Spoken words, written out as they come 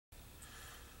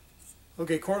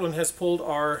Okay, Cortland has pulled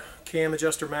our cam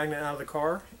adjuster magnet out of the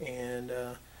car, and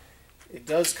it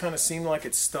does kind of seem like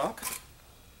it's stuck.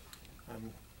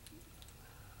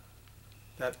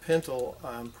 That pintle,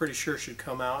 I'm pretty sure, should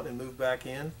come out and move back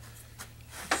in.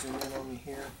 Zoom in on me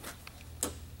here.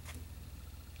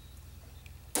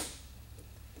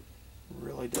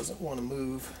 Really doesn't want to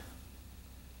move.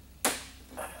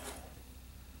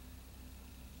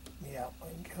 Yeah, I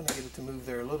can kind of get it to move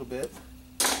there a little bit.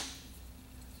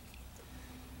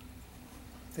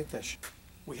 I think that should.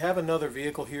 We have another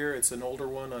vehicle here. It's an older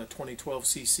one, a 2012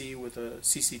 CC with a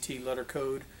CCT letter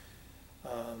code.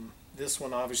 This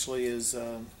one obviously is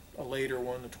a later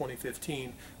one, a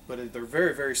 2015, but they're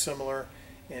very, very similar,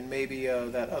 and maybe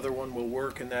that other one will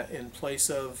work in place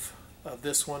of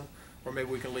this one, or maybe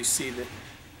we can at least see that,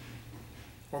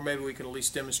 or maybe we can at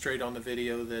least demonstrate on the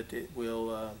video that it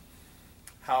will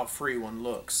how a free one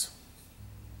looks.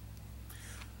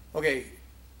 Okay,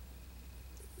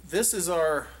 this is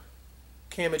our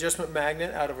cam adjustment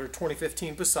magnet out of our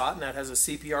 2015 Passat, and that has a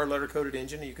CPR letter coded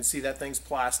engine, and you can see that thing's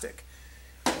plastic.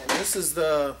 And this is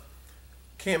the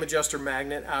cam adjuster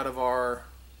magnet out of our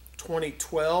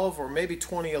 2012 or maybe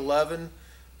 2011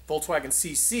 Volkswagen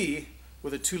CC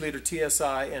with a 2-liter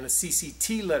TSI and a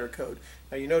CCT letter code.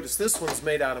 Now you notice this one's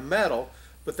made out of metal,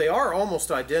 but they are almost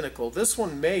identical. This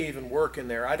one may even work in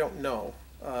there, I don't know.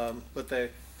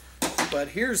 But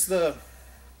here's the,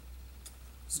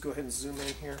 let's go ahead and zoom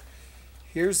in here.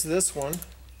 Here's this one,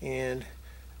 and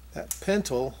that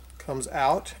pintle comes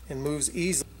out and moves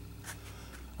easily.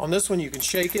 On this one you can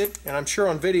shake it, and I'm sure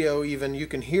on video even you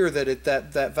can hear that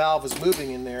that valve is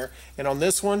moving in there, and on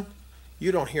this one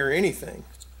you don't hear anything.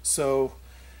 So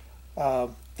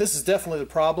this is definitely the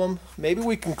problem. Maybe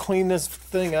we can clean this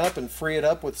thing up and free it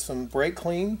up with some brake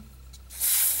clean.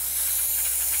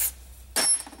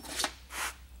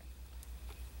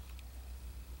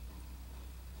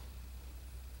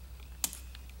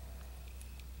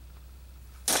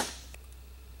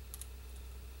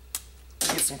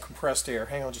 Get some compressed air.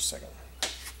 Hang on just a second.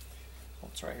 Oh,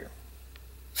 it's right here.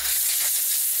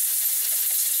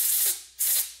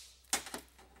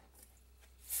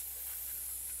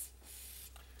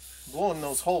 Blowing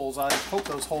those holes. I hope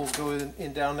those holes go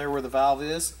in down there where the valve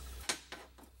is.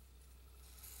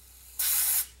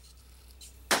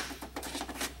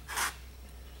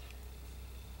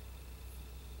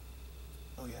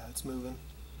 Oh yeah, it's moving.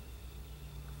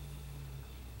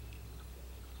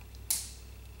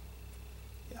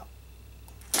 Yeah.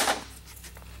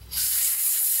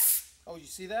 Oh, you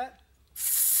see that?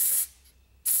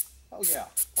 Oh yeah.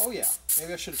 Oh yeah.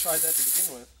 Maybe I should have tried that to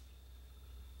begin with.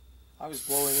 I was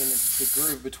blowing in the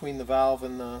groove between the valve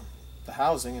and the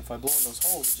housing. If I blow in those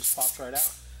holes, it just popped right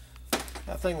out.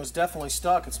 That thing was definitely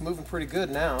stuck. It's moving pretty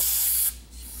good now.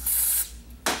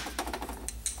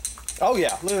 Oh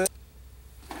yeah, look at it.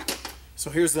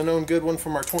 So here's the known good one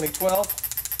from our 2012.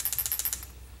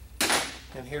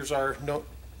 And here's our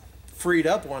freed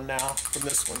up one now from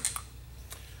this one.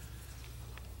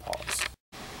 Pause.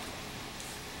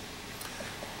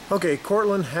 Okay,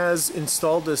 Cortland has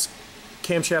installed this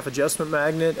camshaft adjustment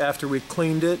magnet after we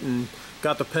cleaned it and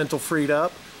got the pintle freed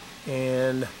up,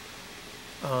 and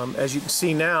as you can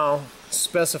see now,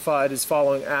 specified is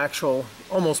following actual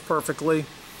almost perfectly.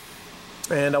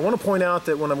 And I want to point out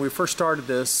that when we first started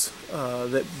this,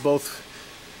 that both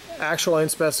actual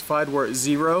and specified were at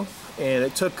 0, and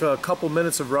it took a couple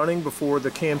minutes of running before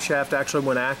the camshaft actually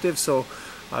went active. So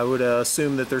I would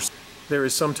assume that there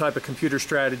is some type of computer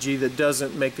strategy that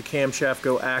doesn't make the camshaft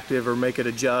go active or make it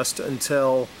adjust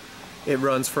until it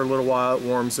runs for a little while, it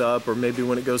warms up, or maybe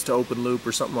when it goes to open loop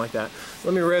or something like that.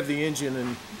 Let me rev the engine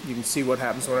and you can see what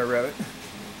happens when I rev it.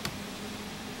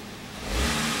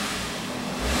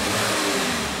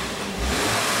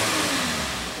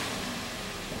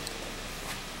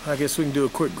 I guess we can do a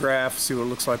quick graph, see what it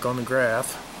looks like on the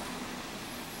graph.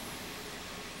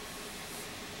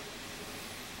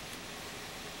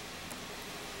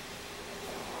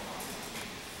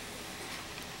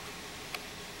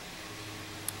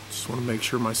 Just want to make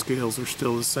sure my scales are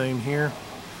still the same here,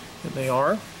 and they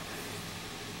are.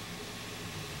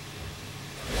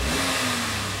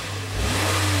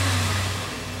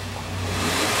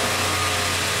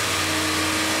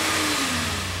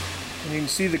 And you can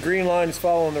see the green line is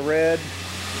following the red.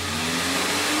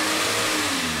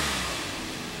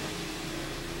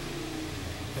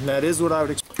 And that is what I would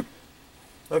expect.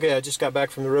 Okay, I just got back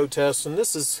from the road test, and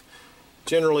this is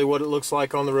generally what it looks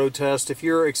like on the road test. If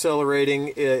you're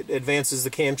accelerating, it advances the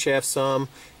camshaft some,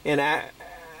 and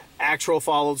actual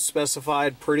followed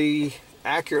specified pretty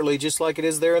accurately, just like it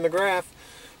is there in the graph.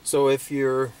 So if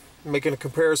you're making a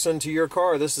comparison to your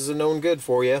car, this is a known good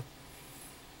for you.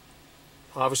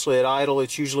 Obviously at idle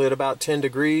it's usually at about 10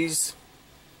 degrees.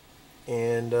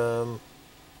 And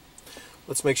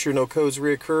let's make sure no codes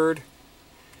reoccurred.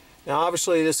 Now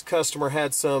obviously this customer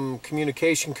had some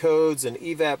communication codes and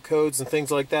EVAP codes and things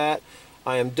like that.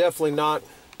 I am definitely not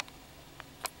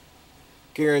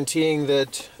guaranteeing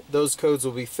that those codes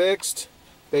will be fixed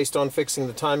based on fixing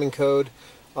the timing code,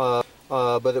 but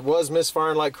it was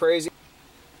misfiring like crazy.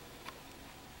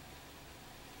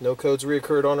 No codes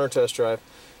reoccurred on our test drive.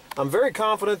 I'm very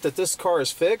confident that this car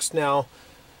is fixed. Now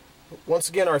once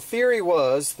again, our theory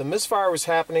was the misfire was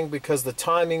happening because the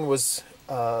timing was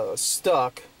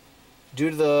stuck due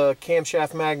to the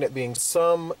camshaft magnet being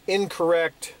some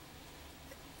incorrect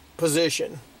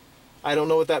position. I don't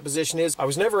know what that position is. I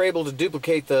was never able to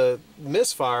duplicate the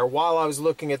misfire while I was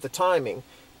looking at the timing,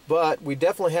 but we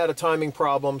definitely had a timing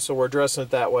problem, so we're addressing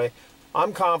it that way.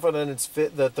 I'm confident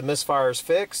that the misfire is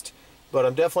fixed, but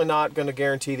I'm definitely not going to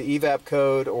guarantee the EVAP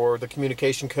code or the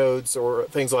communication codes or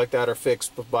things like that are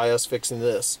fixed by us fixing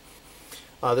this.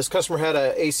 This customer had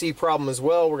an AC problem as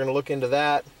well. We're going to look into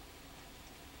that.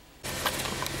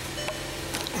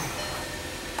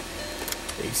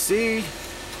 AC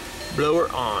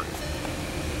blower on.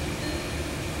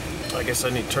 I guess I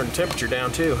need to turn the temperature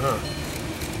down too, huh?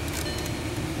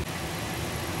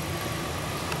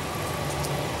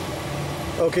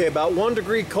 Okay, about 1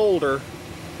 degree colder,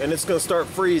 and it's going to start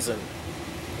freezing.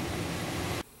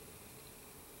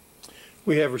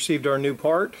 We have received our new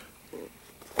part.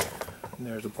 And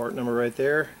there's the part number right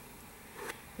there.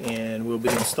 And we'll be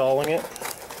installing it.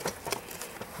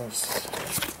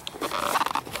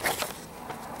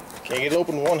 Can't get it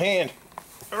open with one hand.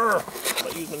 I'm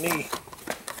not using my knee.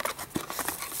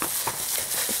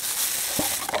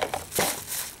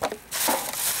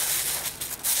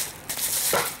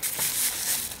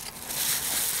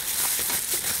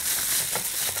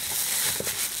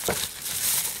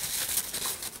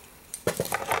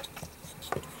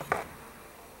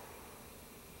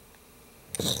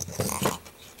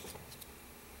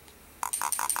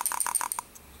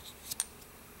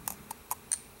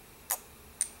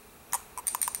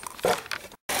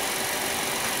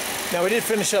 Now we did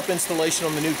finish up installation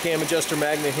on the new cam adjuster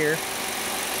magnet here.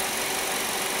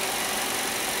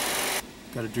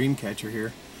 Got a dream catcher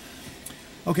here.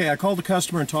 Okay, I called the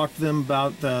customer and talked to them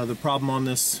about the problem on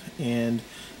this, and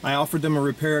I offered them a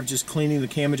repair of just cleaning the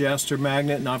cam adjuster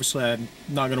magnet, and obviously I'm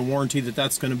not going to warranty that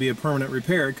that's going to be a permanent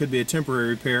repair. It could be a temporary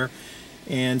repair.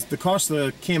 And the cost of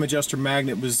the cam adjuster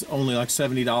magnet was only like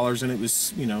 $70, and it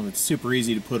was, you know, it's super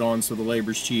easy to put on, so the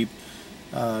labor's cheap.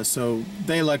 So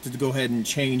they elected to go ahead and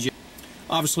change it.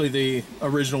 Obviously the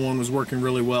original one was working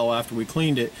really well after we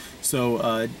cleaned it,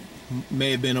 so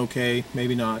may have been okay,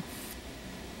 maybe not.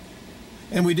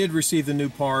 And we did receive the new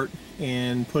part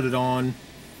and put it on.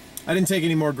 I didn't take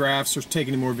any more graphs or take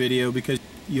any more video because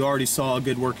you already saw a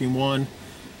good working one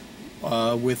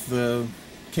with the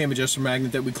cam adjuster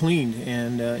magnet that we cleaned,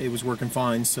 and it was working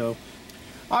fine. So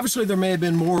obviously there may have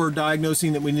been more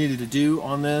diagnosing that we needed to do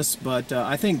on this, but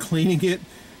I think cleaning it,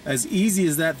 as easy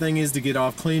as that thing is to get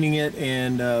off, cleaning it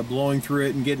and blowing through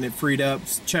it and getting it freed up,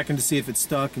 checking to see if it's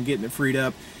stuck and getting it freed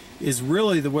up, is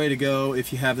really the way to go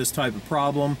if you have this type of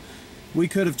problem. We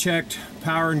could have checked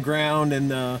power and ground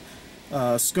and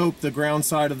scoped the ground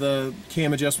side of the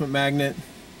cam adjustment magnet.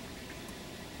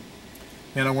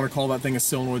 And I want to call that thing a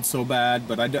solenoid so bad,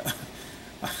 but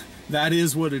that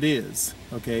is what it is.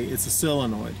 Okay, it's a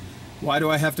solenoid. Why do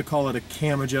I have to call it a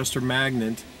cam adjuster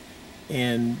magnet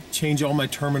and change all my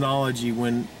terminology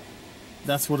when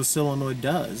that's what a solenoid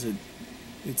does?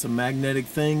 It's a magnetic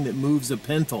thing that moves a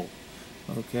pintle.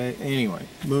 Okay, anyway,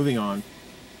 moving on.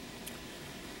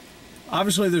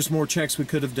 Obviously there's more checks we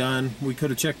could have done. We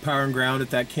could have checked power and ground at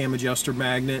that cam adjuster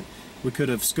magnet. We could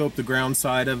have scoped the ground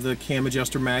side of the cam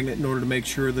adjuster magnet in order to make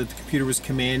sure that the computer was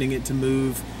commanding it to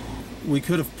move. We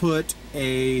could have put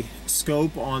a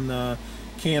scope on the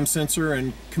cam sensor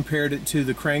and compared it to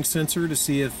the crank sensor to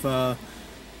see if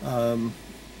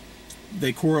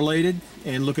they correlated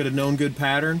and look at a known good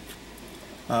pattern.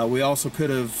 We also could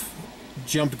have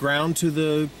jumped ground to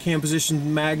the cam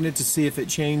position magnet to see if it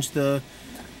changed the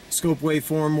scope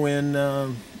waveform when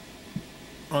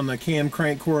on the cam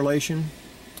crank correlation.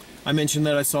 I mentioned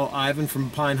that I saw Ivan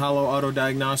from Pine Hollow Auto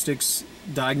Diagnostics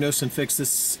diagnose and fix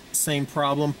this same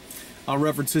problem. I'll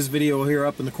reference his video here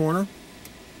up in the corner.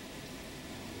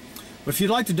 But if you'd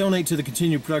like to donate to the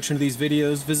continued production of these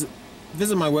videos,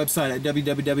 visit my website at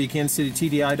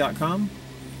www.kansascitytdi.com.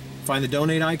 Find the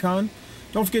donate icon.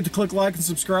 Don't forget to click like and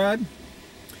subscribe.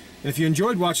 And if you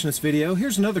enjoyed watching this video,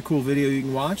 here's another cool video you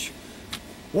can watch.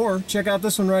 Or check out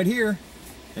this one right here.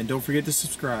 And don't forget to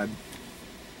subscribe.